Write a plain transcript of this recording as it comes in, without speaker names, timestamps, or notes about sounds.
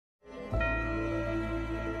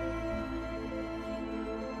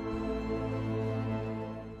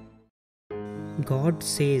God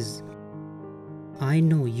says, I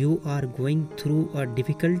know you are going through a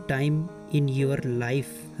difficult time in your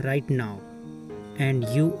life right now, and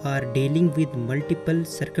you are dealing with multiple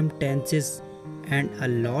circumstances and a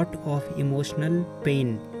lot of emotional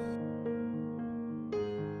pain.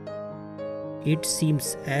 It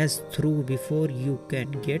seems as through before you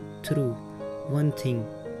can get through one thing,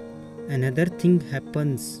 another thing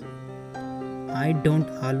happens. I don't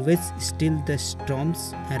always still the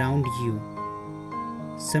storms around you.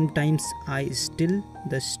 Sometimes I still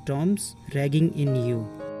the storms raging in you.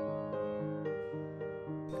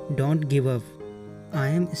 Don't give up. I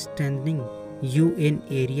am strengthening you in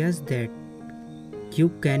areas that you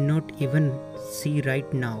cannot even see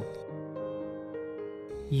right now.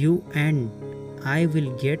 You and I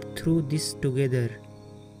will get through this together,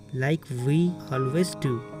 like we always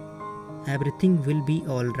do. Everything will be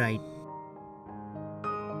alright.